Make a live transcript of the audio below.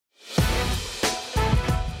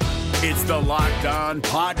It's the Locked On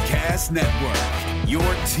Podcast Network, your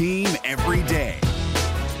team every day.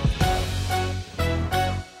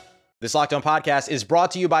 This Locked On Podcast is brought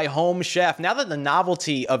to you by Home Chef. Now that the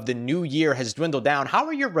novelty of the new year has dwindled down, how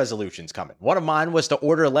are your resolutions coming? One of mine was to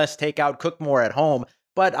order less takeout, cook more at home,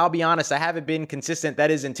 but I'll be honest, I haven't been consistent. That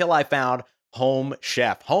is until I found Home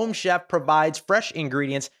Chef. Home Chef provides fresh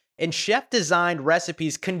ingredients and chef-designed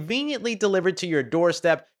recipes conveniently delivered to your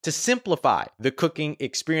doorstep to simplify the cooking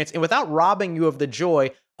experience and without robbing you of the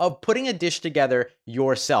joy of putting a dish together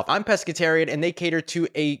yourself. I'm pescatarian and they cater to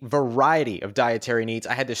a variety of dietary needs.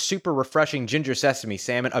 I had this super refreshing ginger sesame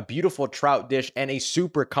salmon, a beautiful trout dish, and a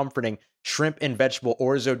super comforting shrimp and vegetable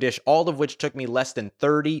orzo dish, all of which took me less than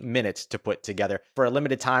 30 minutes to put together. For a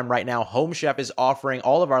limited time right now, Home Chef is offering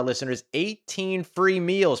all of our listeners 18 free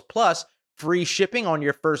meals plus free shipping on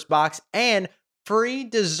your first box and free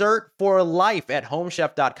dessert for life at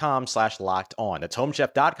homechef.com/lockedon. That's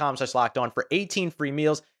homechef.com/lockedon for 18 free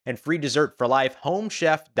meals and free dessert for life.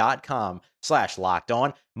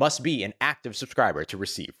 Homechef.com/lockedon. Must be an active subscriber to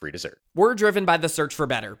receive free dessert. We're driven by the search for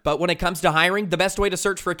better, but when it comes to hiring, the best way to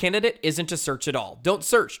search for a candidate isn't to search at all. Don't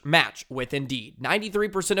search, match with Indeed.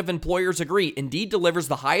 93% of employers agree Indeed delivers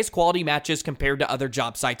the highest quality matches compared to other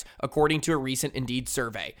job sites, according to a recent Indeed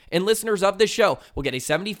survey. And listeners of this show will get a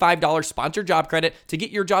 $75 sponsored job credit to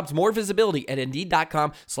get your jobs more visibility at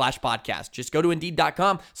Indeed.com/podcast. Just go to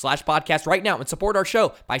Indeed.com/podcast right now and support our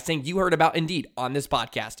show by saying you heard about Indeed on this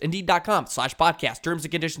podcast. Indeed.com/podcast. Terms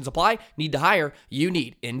and conditions apply. Need to hire? You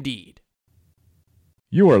need Indeed.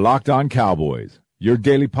 You are Locked On Cowboys, your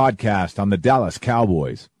daily podcast on the Dallas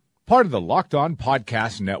Cowboys. Part of the Locked On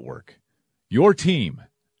Podcast Network, your team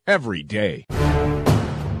every day.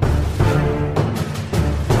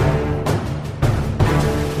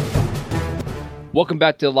 Welcome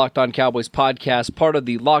back to the Locked On Cowboys podcast, part of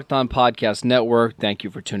the Locked On Podcast Network. Thank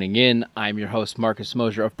you for tuning in. I'm your host, Marcus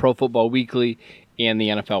Mosher of Pro Football Weekly and the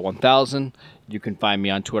NFL 1000. You can find me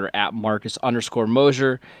on Twitter at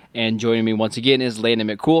Marcus_Mosher. And joining me once again is Landon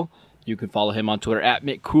McCool. You can follow him on Twitter at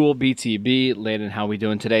McCoolBTB. Landon, how are we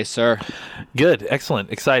doing today, sir? Good. Excellent.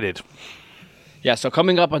 Excited. Yeah, so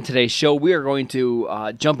coming up on today's show, we are going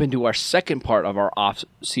to jump into our second part of our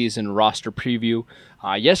off-season roster preview.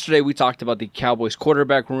 Yesterday, we talked about the Cowboys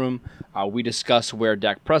quarterback room. We discussed where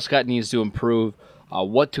Dak Prescott needs to improve,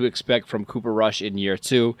 what to expect from Cooper Rush in year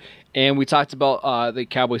 2. And we talked about the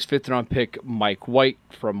Cowboys' fifth-round pick, Mike White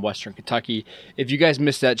from Western Kentucky. If you guys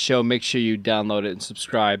missed that show, make sure you download it and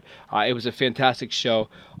subscribe. It was a fantastic show.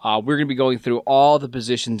 We're going to be going through all the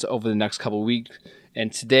positions over the next couple of weeks.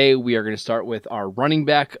 And today we are going to start with our running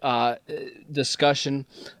back discussion.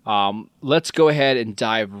 Let's go ahead and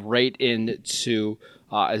dive right into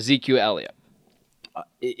Ezekiel Elliott.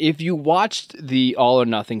 If you watched the All or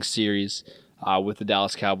Nothing series with the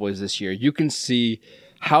Dallas Cowboys this year, you can see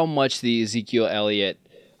how much the Ezekiel Elliott,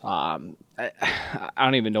 I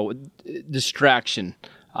don't even know, distraction.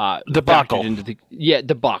 Debacle.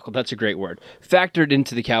 Debacle. That's a great word. Factored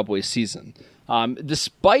into the Cowboys season.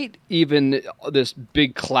 Despite even this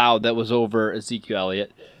big cloud that was over Ezekiel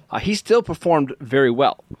Elliott, he still performed very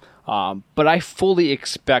well. But I fully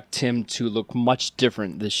expect him to look much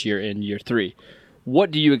different this year in year 3.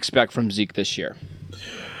 What do you expect from Zeke this year?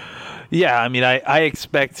 Yeah, I mean, I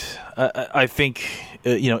expect, I think,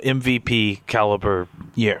 MVP caliber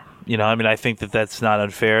year. I think that's not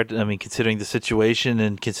unfair. I mean, considering the situation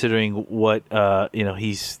and considering what,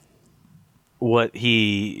 his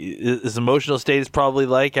emotional state is probably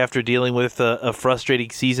like after dealing with a frustrating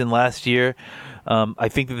season last year. I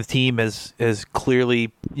think that the team has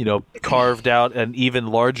clearly, carved out an even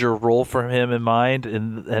larger role for him in mind.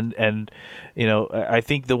 And I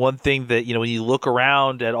think the one thing that, when you look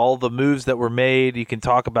around at all the moves that were made, you can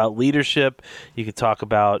talk about leadership, you can talk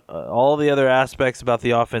about all the other aspects about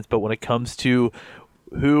the offense. But when it comes to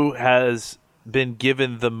who has been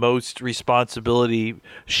given the most responsibility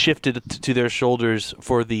shifted to their shoulders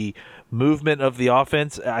for the movement of the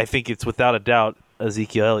offense, I think it's without a doubt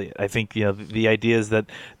Ezekiel Elliott. I think the idea is that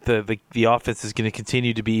the offense is going to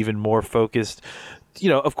continue to be even more focused.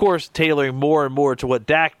 Of course, tailoring more and more to what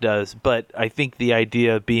Dak does, but I think the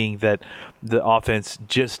idea being that the offense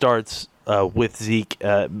just starts with Zeke,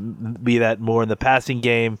 be that more in the passing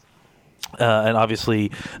game, and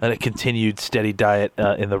obviously a continued steady diet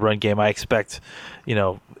in the run game. I expect,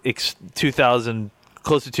 2,000,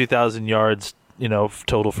 close to 2,000 yards,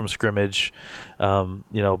 total from scrimmage,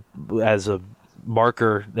 as a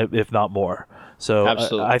marker, if not more. So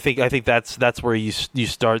I think that's where you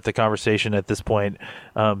start the conversation at this point.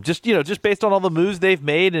 Just based on all the moves they've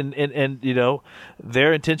made and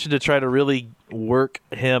their intention to try to really work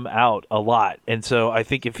him out a lot. And so I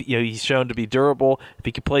think if he's shown to be durable, if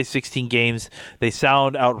he can play 16 games, they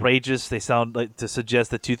sound outrageous. They sound like to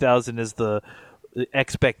suggest that 2,000 is the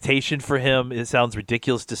expectation for him. It sounds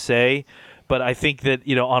ridiculous to say, but I think that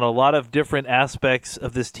on a lot of different aspects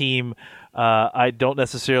of this team, I don't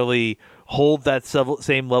necessarily hold that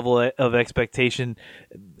same level of expectation.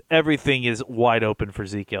 Everything is wide open for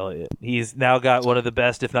Zeke Elliott. He's now got one of the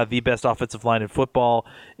best, if not the best, offensive line in football.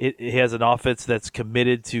 He has an offense that's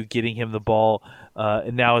committed to getting him the ball,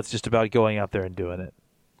 and now it's just about going out there and doing it.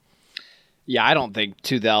 Yeah, I don't think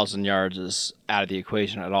 2,000 yards is out of the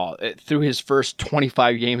equation at all. Through his first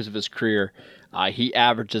 25 games of his career, he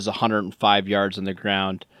averages 105 yards on the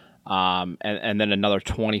ground, and then another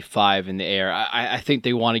 25 in the air. I think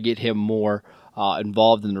they want to get him more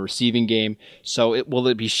involved in the receiving game. So will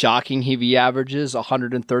it be shocking if he averages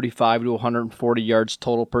 135 to 140 yards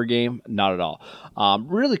total per game? Not at all.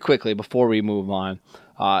 Really quickly, before we move on,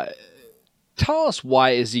 tell us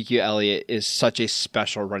why Ezekiel Elliott is such a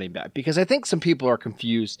special running back, because I think some people are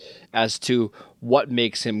confused as to what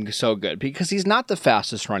makes him so good, because he's not the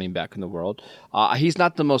fastest running back in the world. He's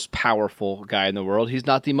not the most powerful guy in the world. He's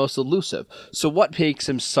not the most elusive. So what makes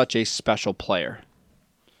him such a special player?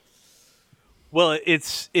 Well,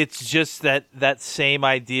 it's just that same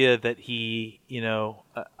idea that he,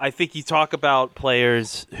 I think you talk about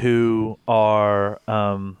players who are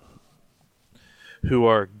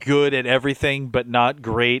good at everything but not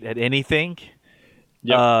great at anything.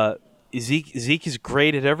 Yep. Zeke is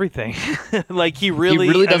great at everything. Like he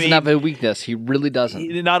really doesn't have a weakness. He really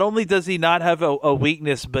doesn't. Not only does he not have a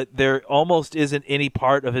weakness, but there almost isn't any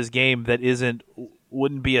part of his game that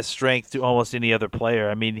wouldn't be a strength to almost any other player.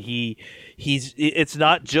 I mean, it's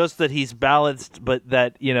not just that he's balanced, but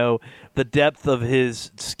that, the depth of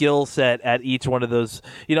his skill set at each one of those,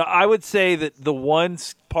 I would say that the one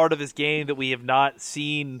part of his game that we have not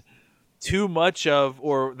seen too much of,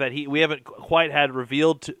 or that we haven't quite had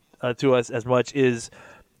revealed to us as much, is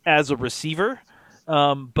as a receiver.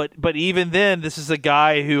 But even then, this is a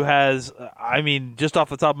guy who has, just off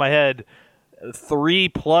the top of my head,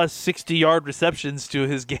 3+ 60-yard receptions to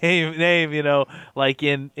his name, like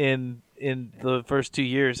in the first 2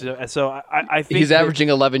 years. So I think he's averaging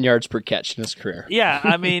 11 yards per catch in his career. Yeah,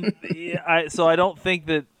 so I don't think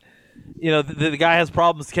that the guy has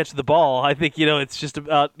problems catching the ball. I think it's just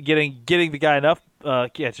about getting the guy enough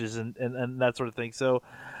catches and that sort of thing. So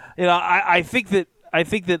I think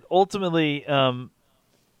that ultimately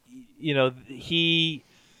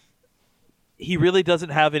he really doesn't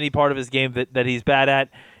have any part of his game that he's bad at.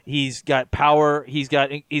 He's got power. He's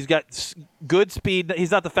got good speed.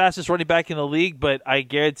 He's not the fastest running back in the league, but I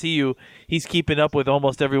guarantee you he's keeping up with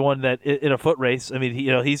almost everyone that in a foot race. I mean,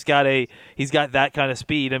 he's got that kind of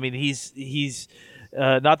speed. I mean, he's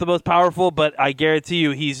not the most powerful, but I guarantee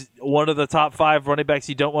you he's one of the top 5 running backs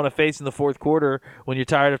you don't want to face in the fourth quarter when you're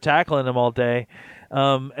tired of tackling him all day.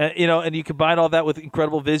 And you combine all that with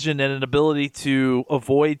incredible vision and an ability to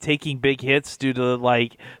avoid taking big hits due to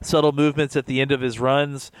subtle movements at the end of his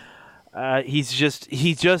runs. He's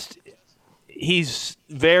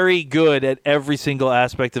very good at every single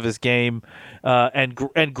aspect of his game,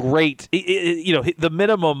 and great. The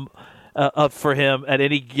minimum for him at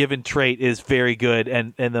any given trait is very good,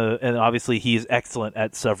 and obviously he is excellent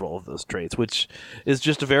at several of those traits, which is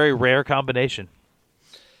just a very rare combination.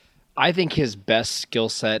 I think his best skill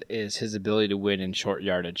set is his ability to win in short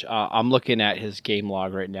yardage. I'm looking at his game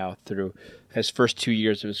log right now through his first 2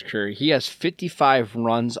 years of his career. He has 55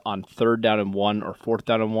 runs on 3rd down and 1 or 4th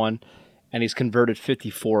down and 1, and he's converted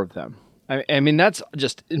 54 of them. I mean, that's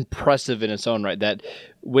just impressive in its own right, that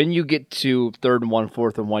when you get to 3rd and 1,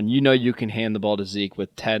 4th and 1, you can hand the ball to Zeke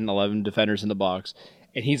with 10, 11 defenders in the box,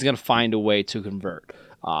 and he's going to find a way to convert.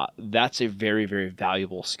 That's a very, very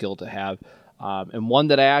valuable skill to have. And one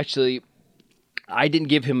that I didn't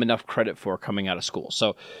give him enough credit for coming out of school.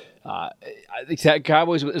 So I think that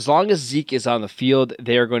Cowboys, as long as Zeke is on the field,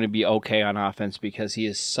 they are going to be okay on offense because he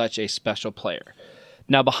is such a special player.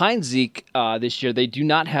 Now, behind Zeke this year, they do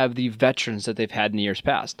not have the veterans that they've had in years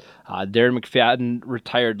past. Darren McFadden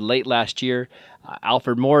retired late last year.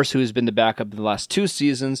 Alfred Morris, who has been the backup in the last 2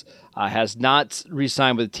 seasons, has not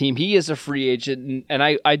re-signed with the team. He is a free agent, and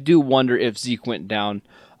I do wonder if Zeke went down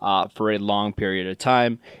for a long period of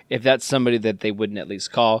time, if that's somebody that they wouldn't at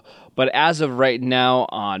least call. But as of right now,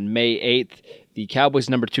 on May 8th, The Cowboys'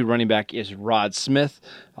 number 2 running back is Rod Smith.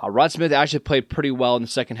 Rod Smith actually played pretty well in the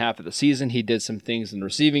second half of the season. He did some things in the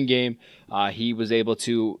receiving game. He was able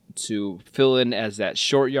to fill in as that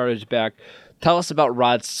short yardage back. Tell us about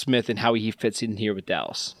Rod Smith and how he fits in here with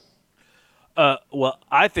Dallas. Well,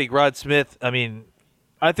 I think Rod Smith's a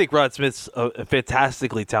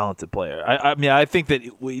fantastically talented player. I think that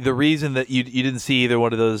the reason that you didn't see either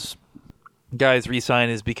one of those guys re-sign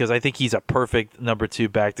is because I think he's a perfect number 2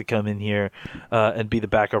 back to come in here and be the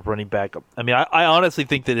backup running back. I mean, I honestly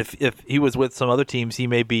think that if he was with some other teams, he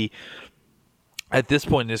may be at this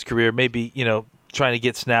point in his career, maybe trying to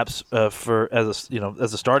get snaps as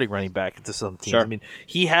a starting running back to some teams. Sure. I mean,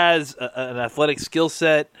 he has an athletic skill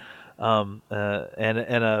set. And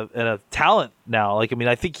a talent now.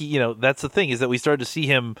 I think he, that's the thing, is that we started to see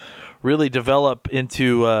him really develop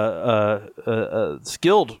into a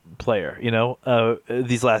skilled player,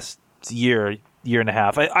 these last year and a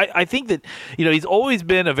half. I think that, he's always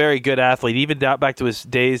been a very good athlete, even back to his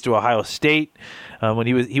days to Ohio State, when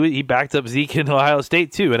he backed up Zeke in Ohio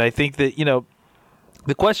State too. And I think that,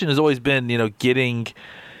 the question has always been, getting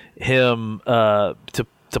him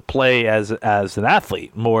to play as an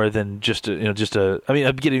athlete more than getting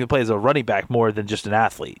to play as a running back more than just an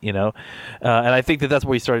athlete, and I think that's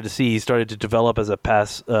where he started to see. He started to develop as a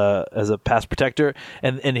pass protector,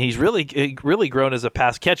 and he's really grown as a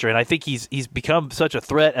pass catcher. And I think he's become such a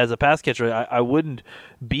threat as a pass catcher. I wouldn't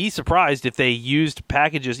be surprised if they used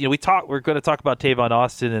packages. We're going to talk about Tavon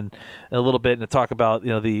Austin in a little bit, and talk about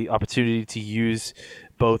the opportunity to use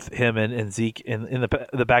both him and Zeke in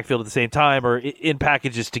the backfield at the same time, or in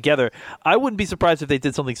packages together. I wouldn't be surprised if they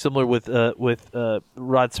did something similar with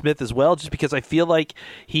Rod Smith as well, just because I feel like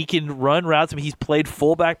he can run routes. I mean, he's played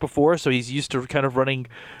fullback before, so he's used to kind of running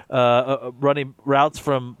routes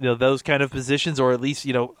from those kind of positions, or at least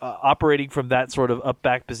operating from that sort of up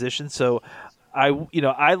back position. So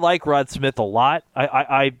I like Rod Smith a lot.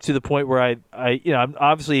 I to the point where I'm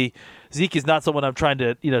obviously, Zeke is not someone I'm trying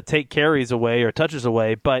to take carries away or touches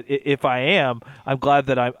away, but if I am, I'm glad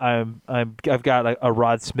that I've got a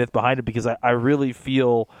Rod Smith behind him, because I really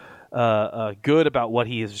feel good about what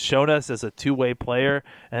he has shown us as a two-way player,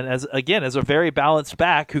 and as a very balanced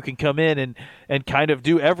back who can come in and kind of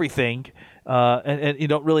do everything, and you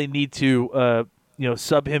don't really need to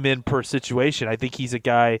sub him in per situation. I think he's a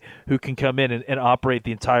guy who can come in and operate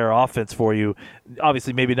the entire offense for you.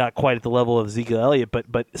 Obviously, maybe not quite at the level of Ezekiel Elliott,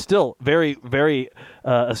 but still very, very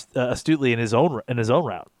astutely in his own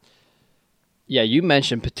route. Yeah, you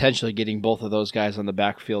mentioned potentially getting both of those guys on the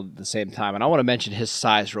backfield at the same time, and I want to mention his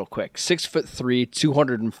size real quick. 6'3",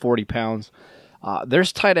 240 pounds.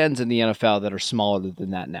 There's tight ends in the NFL that are smaller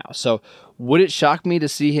than that now. So would it shock me to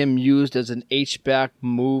see him used as an H-back,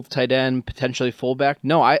 move tight end, potentially fullback?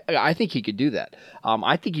 No, I think he could do that.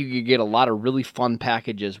 I think you could get a lot of really fun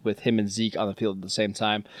packages with him and Zeke on the field at the same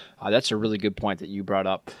time. That's a really good point that you brought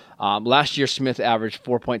up. Last year, Smith averaged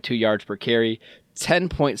 4.2 yards per carry,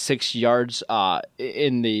 10.6 yards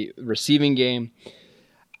in the receiving game.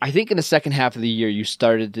 I think in the second half of the year, you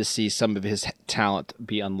started to see some of his talent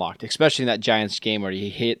be unlocked, especially in that Giants game where he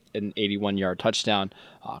hit an 81-yard touchdown,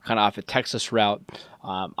 kind of off a Texas route.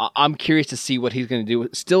 I'm curious to see what he's going to do.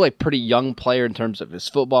 Still a pretty young player in terms of his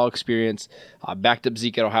football experience. Backed up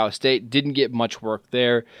Zeke at Ohio State. Didn't get much work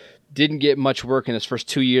there. Didn't get much work in his first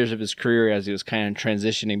 2 years of his career as he was kind of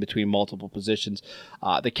transitioning between multiple positions.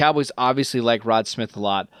 The Cowboys obviously like Rod Smith a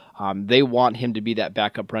lot. They want him to be that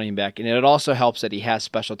backup running back, and it also helps that he has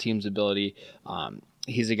special teams ability.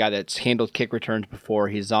 He's a guy that's handled kick returns before.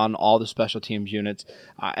 He's on all the special teams units,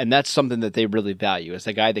 and that's something that they really value, is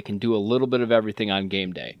a guy that can do a little bit of everything on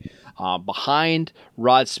game day. Behind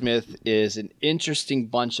Rod Smith is an interesting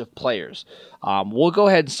bunch of players. We'll go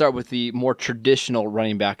ahead and start with the more traditional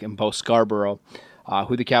running back in Bo Scarborough,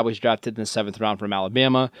 who the Cowboys drafted in the 7th round from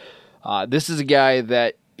Alabama. This is a guy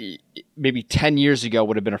that maybe 10 years ago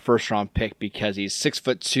would have been a first-round pick, because he's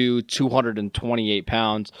 6'2", 228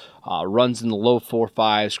 pounds, runs in the low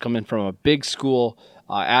 4.5s, coming from a big school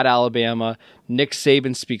at Alabama. Nick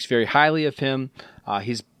Saban speaks very highly of him.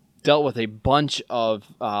 He's dealt with a bunch of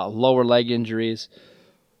lower leg injuries.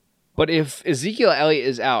 But if Ezekiel Elliott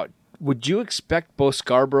is out, would you expect Bo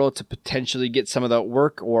Scarborough to potentially get some of that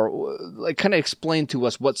work, or kind of explain to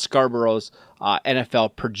us what Scarborough's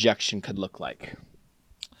NFL projection could look like?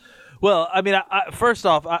 Well, I mean, first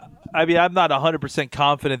off, I'm not 100%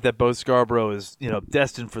 confident that Bo Scarborough is,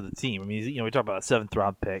 destined for the team. I mean, we talk about a 7th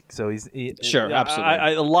round pick, so sure,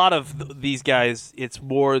 absolutely. A lot of these guys, it's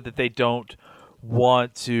more that they don't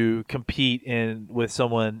want to compete with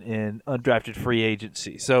someone in undrafted free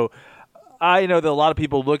agency. So I know that a lot of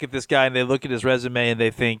people look at this guy and they look at his resume and they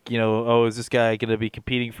think, oh, is this guy going to be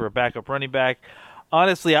competing for a backup running back?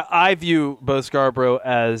 Honestly, I view Bo Scarborough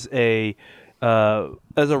as a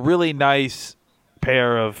really nice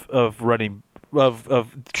pair of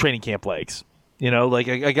training camp legs. Like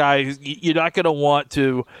a guy who's, you're not going to want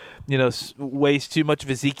to, waste too much of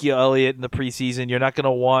Ezekiel Elliott in the preseason. You're not going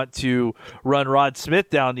to want to run Rod Smith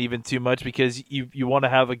down even too much because you want to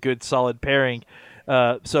have a good solid pairing.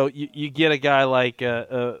 So you get a guy like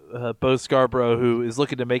Bo Scarborough who is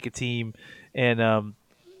looking to make a team and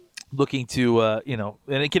looking to and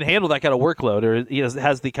it can handle that kind of workload, or he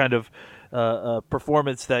has the kind of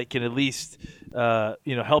performance that can at least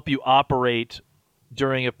help you operate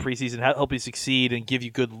during a preseason, help you succeed, and give you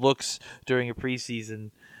good looks during a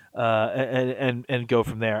preseason, and go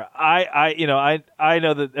from there. I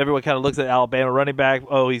know that everyone kind of looks at Alabama running back.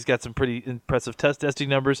 Oh, he's got some pretty impressive testing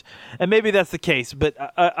numbers, and maybe that's the case. But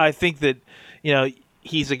I think that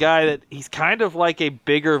he's a guy that he's kind of like a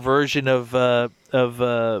bigger version of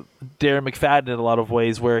Darren McFadden in a lot of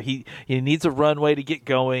ways, where he needs a runway to get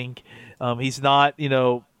going. He's not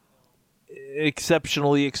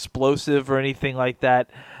exceptionally explosive or anything like that.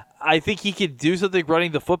 I think he could do something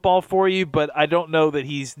running the football for you, but I don't know that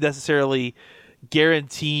he's necessarily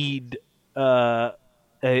guaranteed a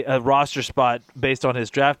roster spot based on his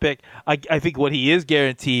draft pick. I think what he is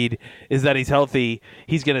guaranteed is that he's healthy.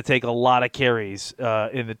 He's going to take a lot of carries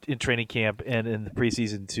in training camp and in the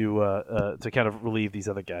preseason to kind of relieve these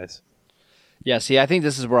other guys. Yeah, see, I think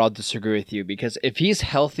this is where I'll disagree with you, because if he's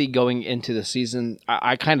healthy going into the season,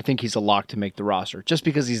 I kind of think he's a lock to make the roster just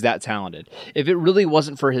because he's that talented. If it really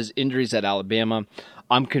wasn't for his injuries at Alabama,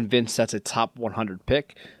 I'm convinced that's a top 100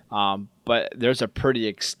 pick. But there's a pretty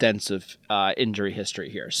extensive injury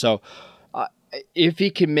history here. So if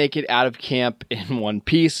he can make it out of camp in one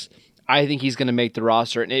piece, I think he's going to make the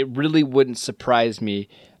roster. And it really wouldn't surprise me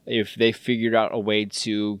if they figured out a way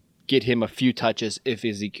to get him a few touches if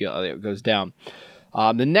Ezekiel Elliott goes down.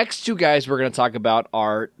 The next two guys we're going to talk about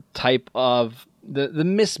are type of the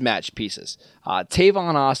mismatch pieces.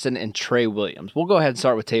 Tavon Austin and Trey Williams. We'll go ahead and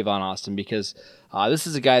start with Tavon Austin because this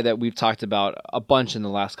is a guy that we've talked about a bunch in the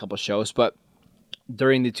last couple of shows, but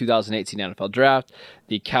during the 2018 NFL Draft,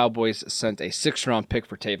 the Cowboys sent a 6th-round pick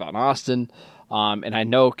for Tavon Austin, and I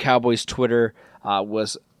know Cowboys Twitter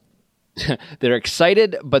was they're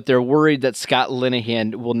excited, but they're worried that Scott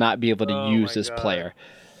Linehan will not be able to use this player.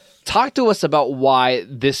 Talk to us about why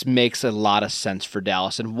this makes a lot of sense for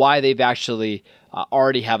Dallas and why they've actually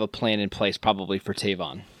already have a plan in place probably for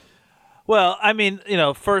Tavon. Well, I mean,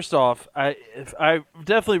 first off, I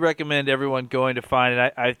definitely recommend everyone going to find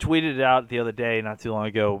it. I tweeted it out the other day, not too long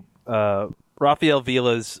ago, Rafael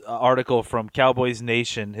Vila's article from Cowboys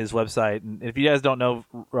Nation, his website. And if you guys don't know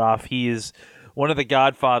Raf, he is one of the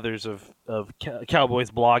godfathers of Cowboys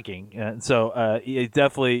blogging. And so he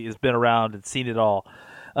definitely has been around and seen it all.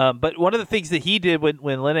 But one of the things that he did when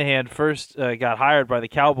Linehan first got hired by the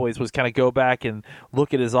Cowboys was kind of go back and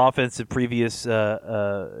look at his offensive previous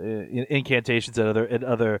incantations at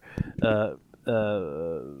other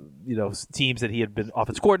teams that he had been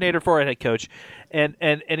offense coordinator for and head coach, and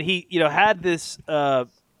he had this article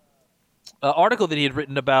that he had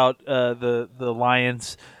written about the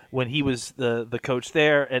Lions when he was the coach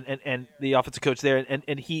there and the offensive coach there,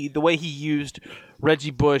 and he the way he used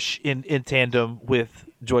Reggie Bush in tandem with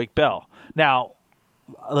Joique Bell. Now,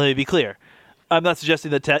 let me be clear. I'm not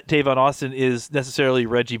suggesting that Tavon Austin is necessarily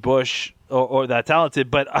Reggie Bush or that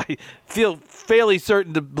talented, but I feel fairly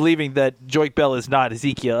certain to believing that Joique Bell is not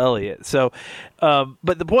Ezekiel Elliott. So,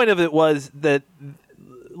 but the point of it was that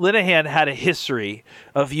Linehan had a history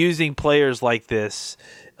of using players like this.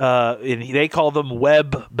 And they call them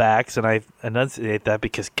web backs, and I enunciate that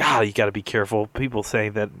because God, you got to be careful. People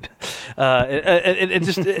saying that, and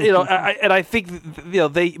just I think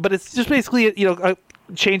but it's just basically a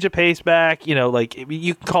change of pace back. Like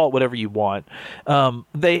you can call it whatever you want.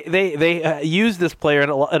 They use this player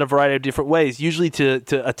in a variety of different ways, usually to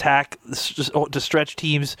attack, to stretch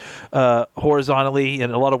teams horizontally. In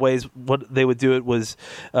a lot of ways, what they would do it was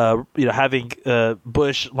having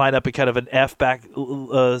Bush line up in kind of an F back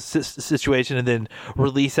situation and then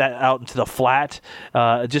release that out into the flat,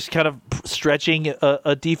 just kind of stretching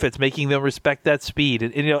a defense, making them respect that speed,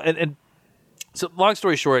 and so long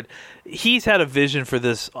story short, he's had a vision for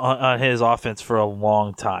this on his offense for a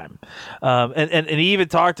long time. And he even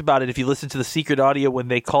talked about it. If you listen to the secret audio when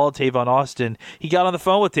they called Tavon Austin, he got on the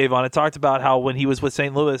phone with Tavon and talked about how when he was with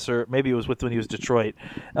St. Louis, or maybe it was when he was Detroit,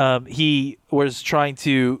 he was trying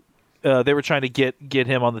to they were trying to get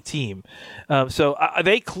him on the team. So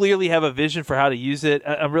they clearly have a vision for how to use it.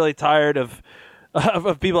 I'm really tired of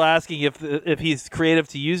of people asking if he's creative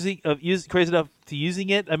to crazy enough to using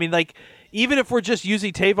it. I mean, like, even if we're just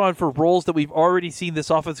using Tavon for roles that we've already seen this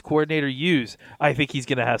offensive coordinator use, I think he's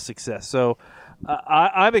going to have success. So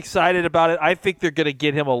I'm excited about it. I think they're going to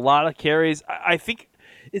get him a lot of carries. I think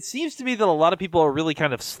it seems to me that a lot of people are really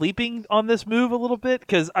kind of sleeping on this move a little bit,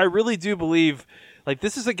 because I really do believe, like,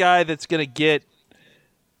 this is a guy that's going to get.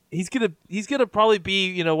 He's gonna probably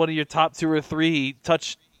be, one of your top 2 or 3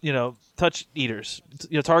 touch eaters,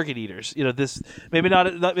 target eaters. This maybe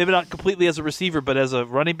not completely as a receiver, but as a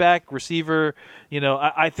running back, receiver.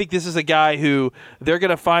 I think this is a guy who they're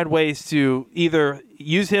gonna find ways to either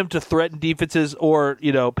use him to threaten defenses or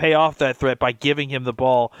pay off that threat by giving him the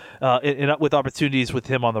ball with opportunities with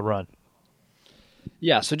him on the run.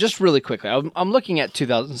 Yeah. So just really quickly, I'm looking at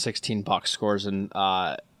 2016 box scores and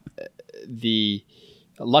the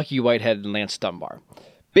Lucky Whitehead and Lance Dunbar.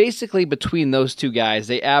 Basically, between those two guys,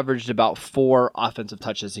 they averaged about 4 offensive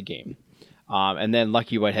touches a game. And then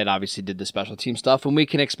Lucky Whitehead obviously did the special team stuff, and we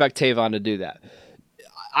can expect Tavon to do that.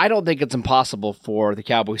 I don't think it's impossible for the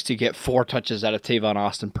Cowboys to get 4 touches out of Tavon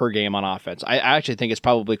Austin per game on offense. I actually think it's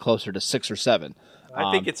probably closer to 6 or 7.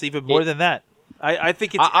 I think it's even more than that. I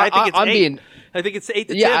think it's 8. I think it's 8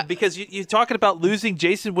 to 10 because you're talking about losing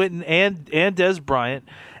Jason Witten and Des Bryant,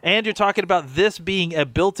 and you're talking about this being a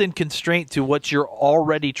built-in constraint to what you're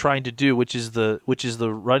already trying to do, which is the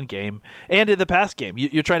run game and in the pass game.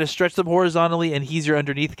 You're trying to stretch them horizontally, and he's your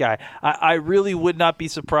underneath guy. I really would not be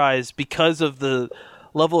surprised because of the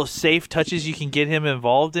level of safe touches you can get him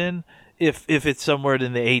involved in. If it's somewhere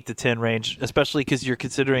in the 8 to 10 range, especially because you're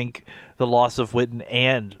considering the loss of Witten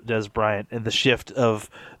and Des Bryant and the shift of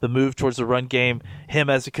the move towards the run game,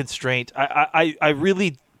 him as a constraint. I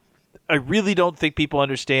really don't think people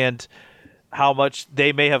understand how much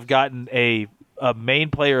they may have gotten a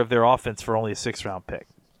main player of their offense for only a 6th-round pick.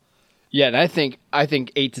 Yeah, and I think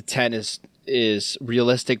 8 to 10 is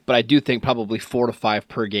realistic, but I do think probably 4 to 5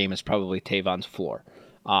 per game is probably Tavon's floor.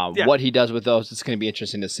 What he does with those, it's going to be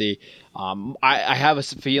interesting to see. I have a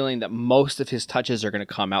feeling that most of his touches are going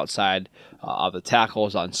to come outside of the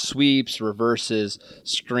tackles on sweeps, reverses,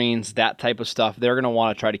 screens, that type of stuff. They're going to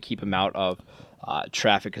want to try to keep him out of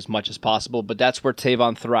traffic as much as possible, but that's where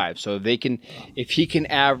Tavon thrives. So if he can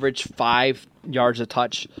average 5 yards a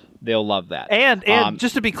touch, they'll love that. And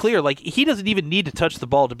just to be clear, like, he doesn't even need to touch the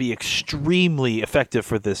ball to be extremely effective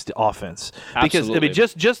for this offense. Absolutely.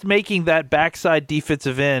 Because just making that backside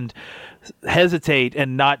defensive end hesitate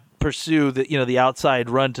and not pursue the outside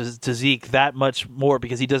run to Zeke that much more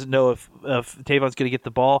because he doesn't know if Tavon's going to get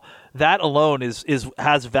the ball. That alone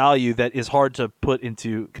has value that is hard to put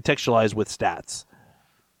into contextualize with stats.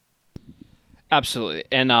 Absolutely.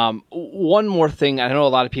 And one more thing, I know a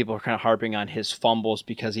lot of people are kind of harping on his fumbles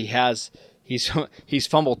because he's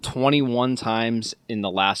fumbled 21 times in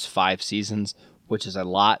the last 5 seasons, which is a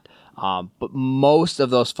lot. But most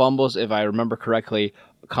of those fumbles, if I remember correctly,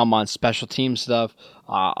 come on special team stuff,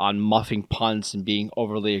 on muffing punts and being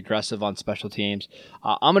overly aggressive on special teams.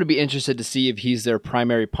 I'm going to be interested to see if he's their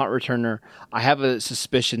primary punt returner. I have a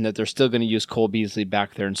suspicion that they're still going to use Cole Beasley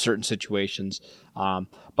back there in certain situations.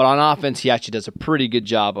 But on offense, he actually does a pretty good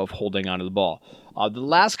job of holding onto the ball. The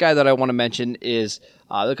last guy that I want to mention is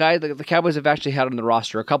the guy that the Cowboys have actually had on the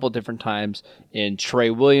roster a couple different times in Trey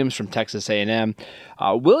Williams from Texas A&M.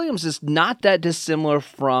 Williams is not that dissimilar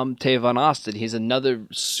from Tavon Austin. He's another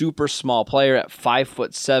super small player at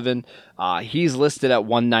 5'7". He's listed at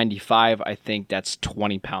 195. I think that's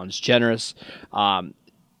 20 pounds generous.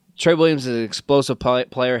 Trey Williams is an explosive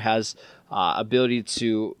player, has ability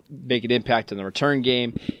to make an impact in the return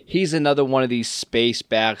game. He's another one of these space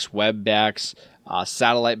backs, web backs,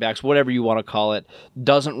 satellite backs, whatever you want to call it.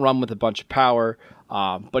 Doesn't run with a bunch of power,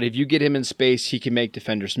 but if you get him in space, he can make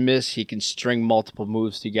defenders miss. He can string multiple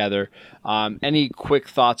moves together. Any quick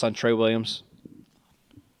thoughts on Trey Williams?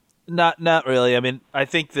 Not really. I mean, I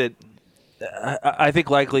think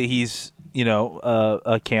likely he's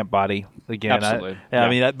a camp body again. Absolutely. I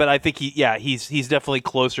mean, but I think he's definitely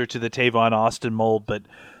closer to the Tavon Austin mold, but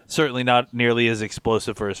certainly not nearly as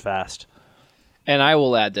explosive or as fast. And I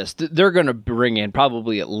will add this. They're going to bring in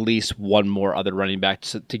probably at least one more other running back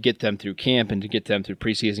to get them through camp and to get them through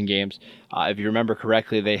preseason games. If you remember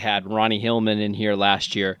correctly, they had Ronnie Hillman in here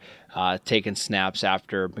last year taking snaps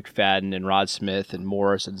after McFadden and Rod Smith and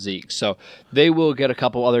Morris and Zeke. So they will get a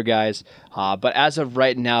couple other guys. But as of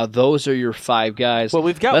right now, those are your 5 guys. Well,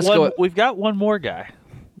 we've got one more guy.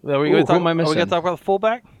 Are we going to talk about the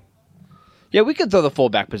fullback? Yeah, we could throw the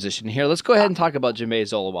fullback position here. Let's go ahead and talk about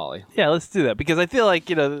Jameis Olawale. Yeah, let's do that because I feel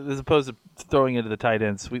like, as opposed to throwing into the tight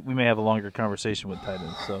ends, we may have a longer conversation with tight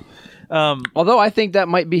ends. So, although I think that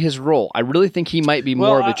might be his role. I really think he might be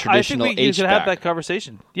more of a traditional H-back. I think we should have that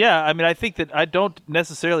conversation. Yeah, I mean, I think that I don't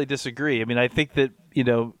necessarily disagree. I mean, I think that,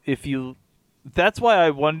 that's why I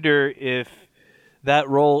wonder if that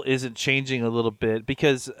role isn't changing a little bit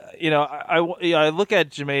because, I look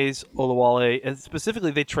at Jameis Olawale and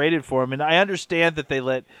specifically they traded for him, and I understand that they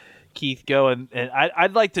let Keith go, and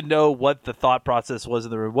I'd like to know what the thought process was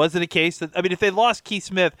in the room. Was it a case that, if they lost Keith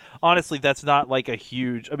Smith, honestly, that's not like a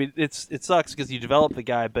huge, it sucks because you develop the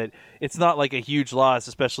guy, but it's not like a huge loss,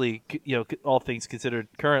 especially, all things considered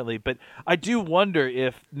currently. But I do wonder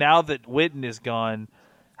if now that Witten is gone,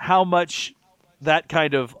 how much that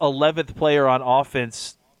kind of 11th player on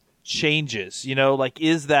offense changes,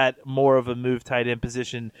 is that more of a move tight end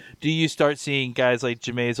position? Do you start seeing guys like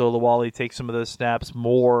Jameis Olawale take some of those snaps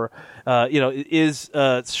more? Is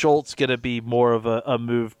Schultz going to be more of a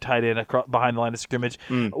move tight end behind the line of scrimmage?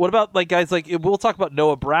 What about guys like, we'll talk about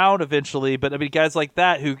Noah Brown eventually, but guys like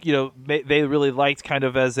that who, they really liked kind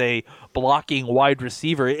of as a blocking wide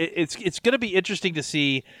receiver. It's going to be interesting to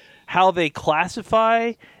see how they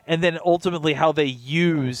classify, and then ultimately how they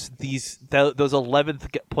use those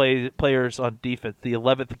 11th players on defense, the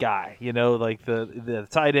 11th guy, like the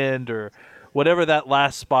tight end or whatever that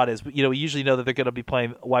last spot is. But, we usually know that they're going to be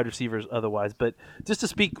playing wide receivers otherwise. But just to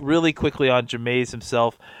speak really quickly on Jameis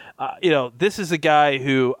himself, this is a guy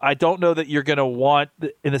who I don't know that you're going to want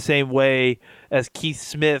in the same way as Keith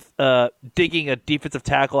Smith digging a defensive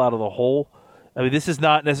tackle out of the hole. This is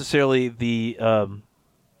not necessarily the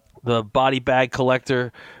body bag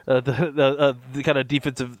collector, the kind of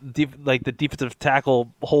the defensive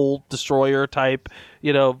tackle hole destroyer type,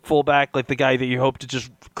 fullback, like the guy that you hope to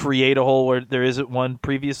just create a hole where there isn't one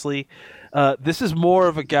previously. This is more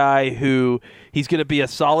of a guy who he's going to be a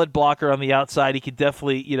solid blocker on the outside. He could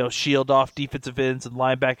definitely, shield off defensive ends and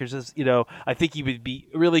linebackers. I think he would be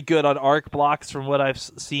really good on arc blocks from what I've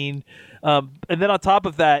seen. And then on top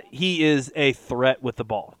of that, he is a threat with the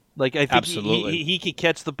ball. I think absolutely he could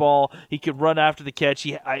catch the ball. He could run after the catch.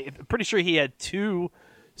 I'm pretty sure he had 2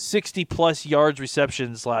 60-plus yards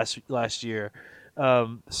receptions last year.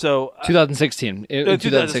 2016.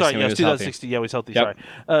 2016. Yeah, he was healthy. Yep.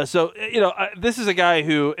 Sorry. This is a guy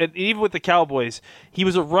who, and even with the Cowboys, he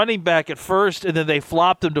was a running back at first, and then they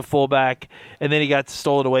flopped him to fullback, and then he got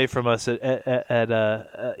stolen away from us.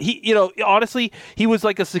 Honestly, he was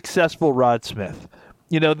like a successful Rod Smith.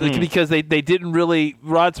 Because they didn't really,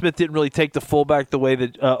 Rod Smith didn't really take the fullback the way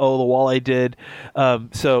that Olawale did.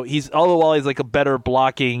 So Olawale is like a better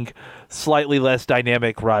blocking, slightly less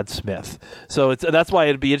dynamic Rod Smith. So that's why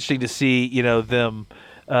it'd be interesting to see, them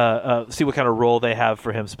see what kind of role they have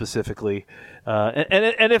for him specifically.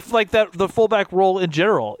 And if the fullback role in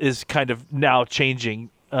general is kind of now changing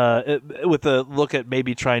with a look at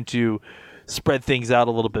maybe trying to spread things out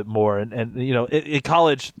a little bit more. And in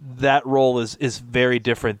college, that role is very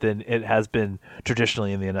different than it has been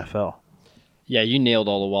traditionally in the NFL. Yeah, you nailed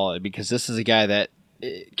Olawale because this is a guy that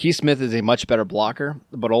Keith Smith is a much better blocker,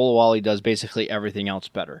 but Olawale does basically everything else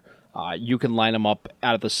better. You can line him up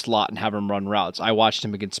out of the slot and have him run routes. I watched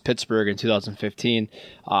him against Pittsburgh in 2015.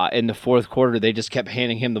 In the fourth quarter, they just kept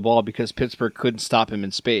handing him the ball because Pittsburgh couldn't stop him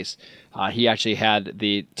in space. He actually had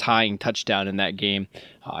the tying touchdown in that game.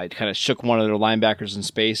 It kind of shook one of their linebackers in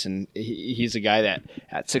space, and he's a guy that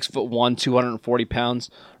at 6'1", 240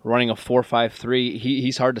 pounds, running a 4.53,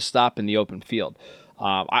 he's hard to stop in the open field.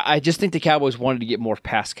 I just think the Cowboys wanted to get more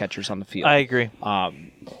pass catchers on the field. I agree.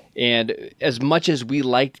 And as much as we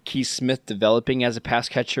liked Keith Smith developing as a pass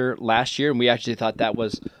catcher last year, and we actually thought that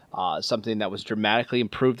was something that was dramatically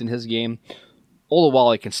improved in his game,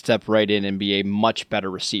 Olawale can step right in and be a much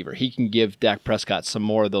better receiver. He can give Dak Prescott some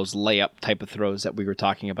more of those layup type of throws that we were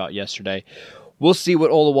talking about yesterday. We'll see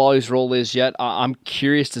what Olawale's role is yet. I'm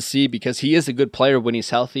curious to see because he is a good player when he's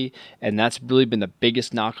healthy, and that's really been the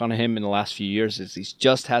biggest knock on him in the last few years is he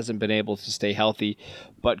just hasn't been able to stay healthy.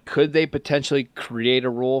 But could they potentially create a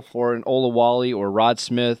role for an Olawale or Rod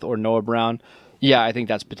Smith or Noah Brown? Yeah, I think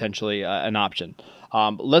that's potentially an option.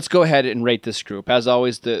 Let's go ahead and rate this group. As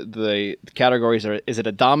always, the categories are, is it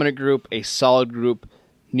a dominant group, a solid group,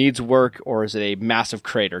 needs work, or is it a massive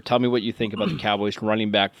crater? Tell me what you think about the Cowboys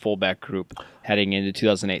running back, fullback group heading into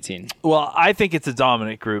 2018. Well, I think it's a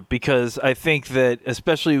dominant group because I think that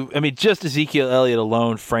especially, just Ezekiel Elliott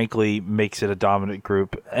alone, frankly, makes it a dominant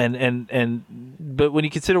group. But when you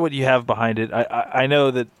consider what you have behind it, I know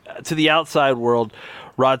that to the outside world,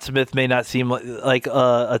 Rod Smith may not seem like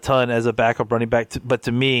a ton as a backup running back, but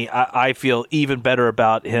to me, I feel even better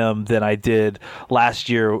about him than I did last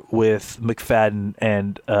year with McFadden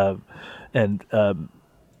and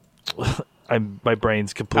my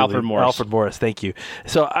brain's completely Alfred Morris. Thank you.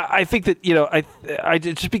 So I think that I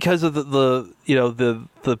just because of the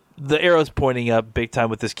arrows pointing up big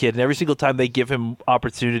time with this kid, and every single time they give him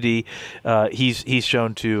opportunity, he's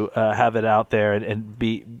shown to have it out there and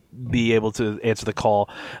be able to answer the call.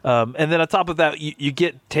 And then on top of that, you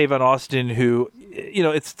get Tavon Austin, who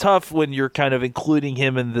it's tough when you're kind of including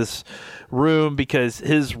him in this room because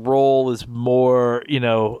his role is more,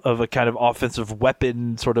 of a kind of offensive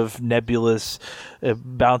weapon, sort of nebulous,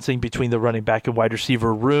 bouncing between the running back and wide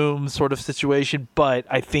receiver room sort of situation. But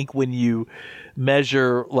I think when you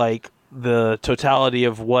measure like the totality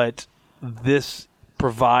of what this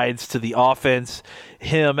provides to the offense,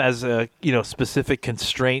 him as a specific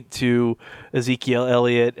constraint to Ezekiel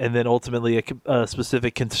Elliott, and then ultimately a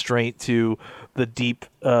specific constraint to the deep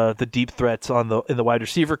threats in the wide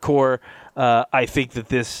receiver core. I think that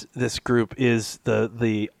this group is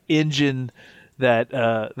the engine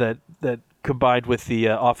that combined with the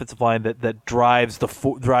offensive line that drives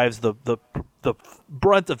the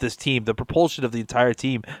brunt of this team, the propulsion of the entire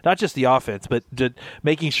team, not just the offense, but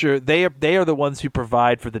making sure they are the ones who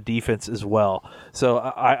provide for the defense as well. So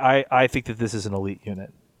I think that this is an elite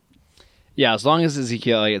unit. Yeah, as long as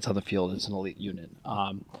Ezekiel Elliott's on the field, it's an elite unit.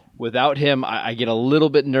 Without him, I get a little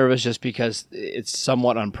bit nervous just because it's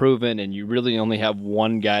somewhat unproven, and you really only have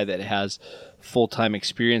one guy that has full-time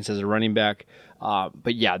experience as a running back.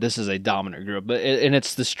 But yeah, this is a dominant group, and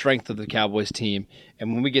it's the strength of the Cowboys team.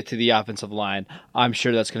 And when we get to the offensive line, I'm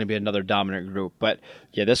sure that's going to be another dominant group. But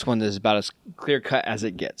yeah, this one is about as clear-cut as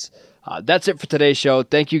it gets. That's it for today's show.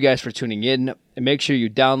 Thank you guys for tuning in, and make sure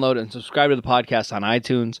you download and subscribe to the podcast on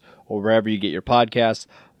iTunes or wherever you get your podcasts.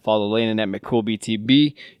 Follow Landon at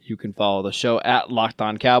McCoolBTB. You can follow the show at Locked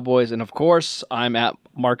On Cowboys. And of course, I'm at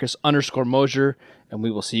Marcus_Mosier, and we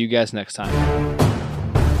will see you guys next time.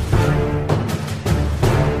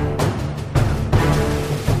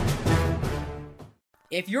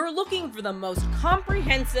 If you're looking for the most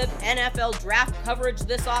comprehensive NFL draft coverage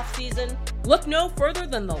this offseason, look no further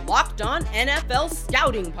than the Locked On NFL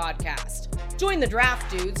Scouting Podcast. Join the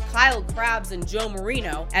draft dudes, Kyle Krabs and Joe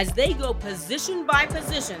Marino, as they go position by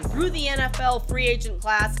position through the NFL free agent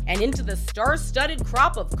class and into the star-studded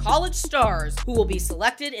crop of college stars who will be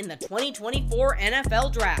selected in the 2024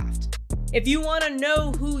 NFL Draft. If you want to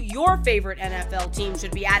know who your favorite NFL team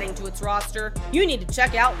should be adding to its roster, you need to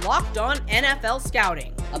check out Locked On NFL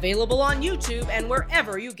Scouting, available on YouTube and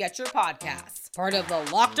wherever you get your podcasts. Part of the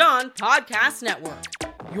Locked On Podcast Network,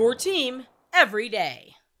 your team every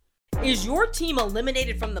day. Is your team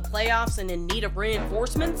eliminated from the playoffs and in need of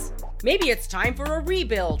reinforcements? Maybe it's time for a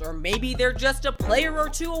rebuild, or maybe they're just a player or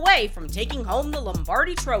two away from taking home the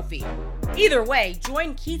Lombardi Trophy. Either way,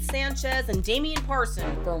 join Keith Sanchez and Damian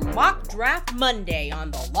Parson for Mock Draft Monday on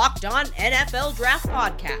the Locked On NFL Draft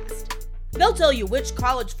Podcast. They'll tell you which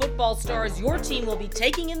college football stars your team will be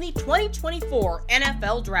taking in the 2024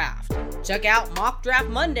 NFL Draft. Check out Mock Draft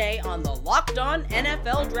Monday on the Locked On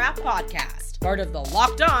NFL Draft Podcast, part of the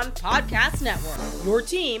Locked On Podcast Network, your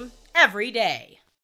team every day.